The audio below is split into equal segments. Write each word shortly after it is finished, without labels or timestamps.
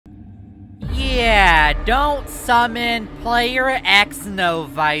Yeah, don't summon Player X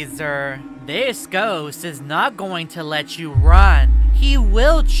Novisor. This ghost is not going to let you run. He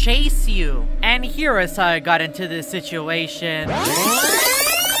will chase you. And here is how I got into this situation.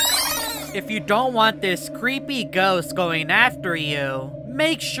 If you don't want this creepy ghost going after you,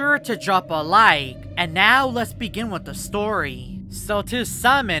 make sure to drop a like. And now let's begin with the story. So to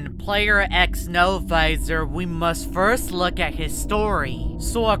summon Player X Novisor, we must first look at his story.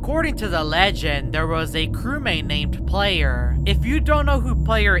 So according to the legend, there was a crewmate named Player. If you don't know who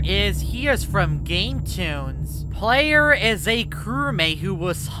Player is, he is from Game Tunes. Player is a crewmate who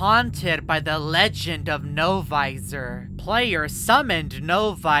was haunted by the legend of Novisor. Player summoned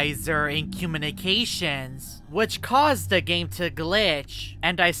Novisor in communications, which caused the game to glitch,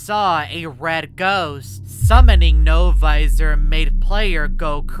 and I saw a red ghost. Summoning Novisor made Player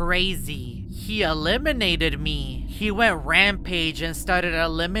go crazy. He eliminated me. He went rampage and started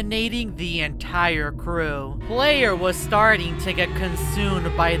eliminating the entire crew. Player was starting to get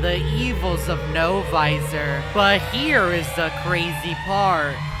consumed by the evils of Novisor. But here is the crazy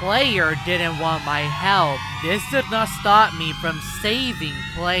part. Player didn't want my help. This did not stop me from saving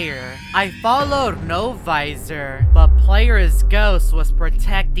Player. I followed Novisor, but Player's ghost was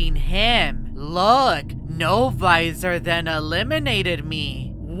protecting him. Look, Novisor then eliminated me.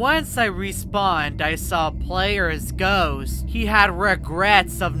 Once I respawned, I saw Player's ghost. He had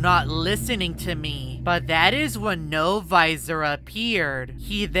regrets of not listening to me. But that is when Novisor appeared.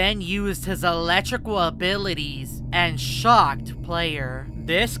 He then used his electrical abilities and shocked Player.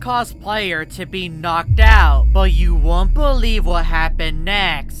 This caused Player to be knocked out, but you won't believe what happened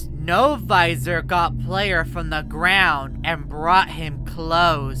next. Novisor got Player from the ground and brought him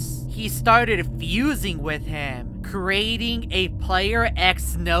close. He started fusing with him, creating a Player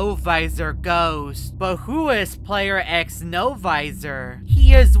X Novisor ghost. But who is Player X Novisor?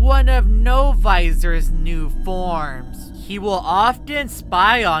 He is one of Novisor's new forms. He will often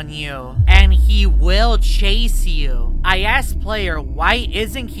spy on you, and he will chase you. I asked Player, why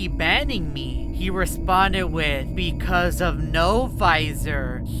isn't he banning me? He responded with, because of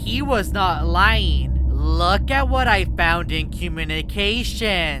Novisor. He was not lying. Look at what I found in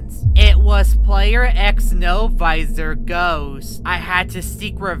communications. It was Player X Novisor ghost. I had to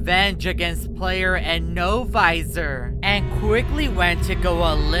seek revenge against Player and Novisor, and quickly went to go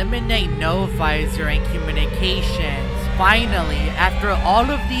eliminate Novisor in communications. Finally, after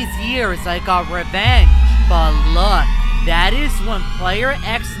all of these years, I got revenge. But look, that is when Player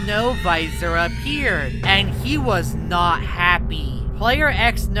X Novisor appeared, and he was not happy. Player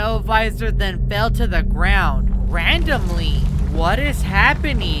X Novisor then fell to the ground, randomly. What is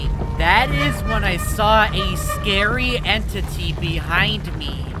happening? That is when I saw a scary entity behind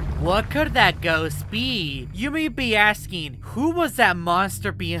me. What could that ghost be? You may be asking, who was that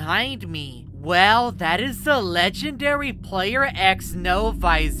monster behind me? Well, that is the legendary Player X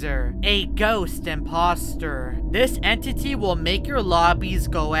Novisor, a ghost imposter. This entity will make your lobbies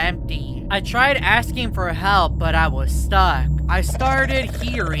go empty. I tried asking for help, but I was stuck. I started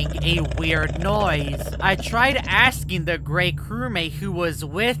hearing a weird noise. I tried asking the gray crewmate who was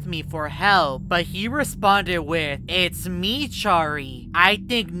with me for help, but he responded with, "It's me, Chari. I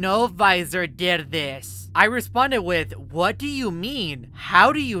think Novisor did this." I responded with, "What do you mean?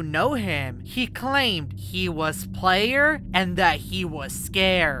 How do you know him?" He claimed he was Player and that he was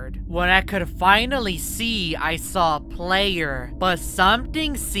scared. When I could finally see, I saw Player, but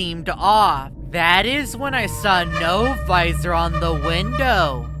something seemed off. That is when I saw Novisor on the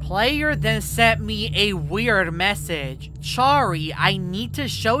window. Player then sent me a weird message. "Chari, I need to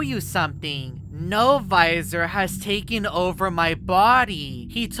show you something. Novisor has taken over my body."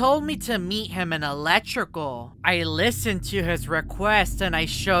 He told me to meet him in electrical. I listened to his request and I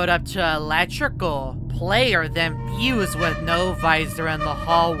showed up to electrical. Player then fused with Novisor in the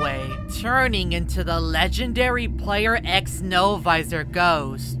hallway, turning into the legendary Player X Novisor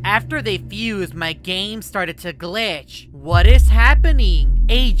ghost. After they fused, my game started to glitch. What is happening?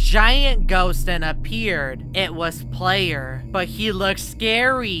 A giant ghost then appeared. It was Player, but he looked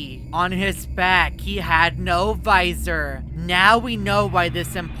scary. On his back, he had Novisor. Now we know why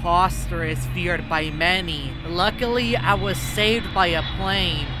this imposter is feared by many. Luckily, I was saved by a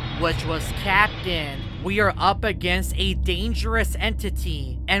plane, which was Captain. We are up against a dangerous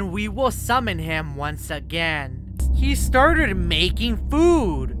entity, and we will summon him once again. He started making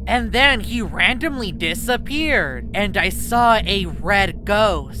food, and then he randomly disappeared, and I saw a red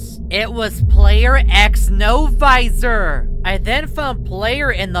ghost. It was Player X Novisor. I then found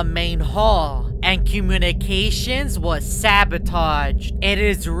Player in the main hall, and communications was sabotaged. It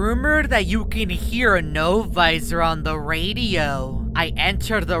is rumored that you can hear Novisor on the radio. I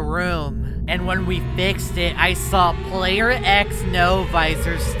entered the room. And when we fixed it, I saw Player X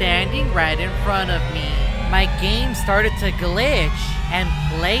Novisor standing right in front of me. My game started to glitch, and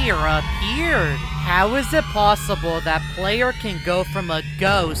Player appeared. How is it possible that Player can go from a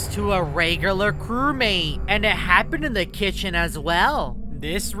ghost to a regular crewmate? And it happened in the kitchen as well.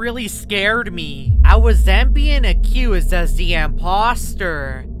 This really scared me. I was then being accused as the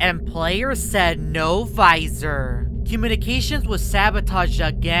imposter, and Player said Novisor. Communications was sabotaged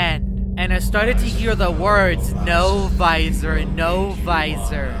again, and I started to hear the words Novisor,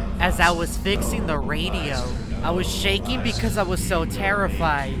 Novisor as I was fixing the radio. I was shaking because I was so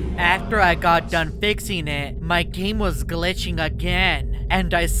terrified. After I got done fixing it, my game was glitching again,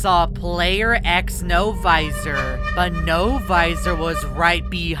 and I saw Player X Novisor, but Novisor was right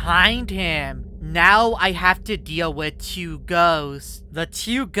behind him. Now I have to deal with two ghosts. The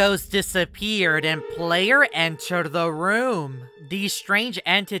two ghosts disappeared and Player entered the room. These strange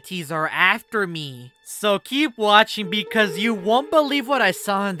entities are after me. So keep watching because you won't believe what I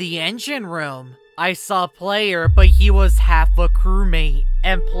saw in the engine room. I saw Player, but he was half a crewmate,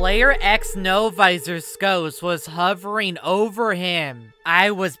 and Player X Novisor's ghost was hovering over him.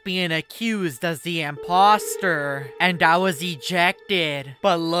 I was being accused as the imposter, and I was ejected.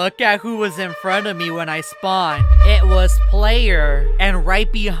 But look at who was in front of me when I spawned. It was Player, and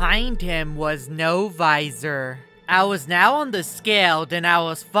right behind him was Novisor. I was now on the scale and I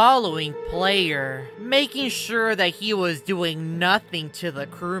was following Player, making sure that he was doing nothing to the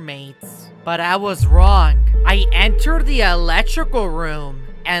crewmates. But I was wrong. I entered the electrical room,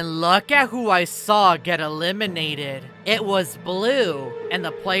 and look at who I saw get eliminated. It was Blue, and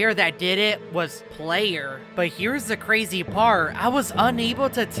the player that did it was Player. But here's the crazy part, I was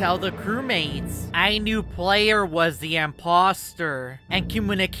unable to tell the crewmates. I knew Player was the imposter, and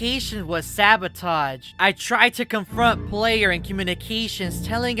communication was sabotaged. I tried to confront Player in communications,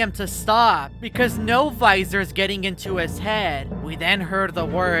 telling him to stop, because Novisor's getting into his head. We then heard the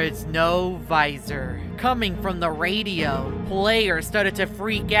words Novisor coming from the radio. Player started to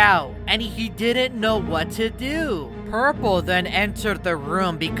freak out, and he didn't know what to do. Purple then entered the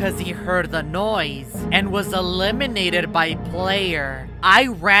room because he heard the noise and was eliminated by Player. I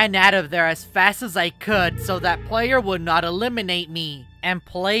ran out of there as fast as I could so that Player would not eliminate me, and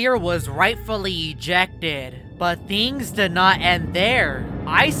Player was rightfully ejected. But things did not end there.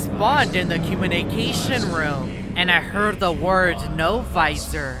 I spawned in the communication room, and I heard the words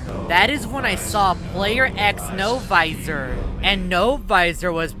Novisor. That is when I saw Player X Novisor, and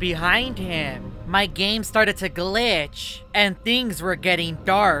Novisor was behind him. My game started to glitch, and things were getting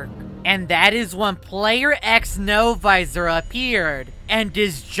dark. And that is when Player X Novisor appeared, and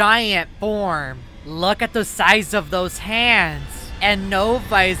his giant form. Look at the size of those hands, and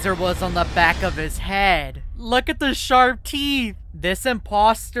Novisor was on the back of his head. Look at the sharp teeth. This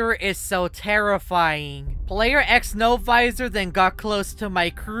imposter is so terrifying. Player X Novisor then got close to my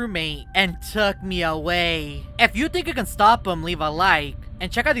crewmate and took me away. If you think you can stop him, leave a like,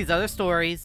 and check out these other stories.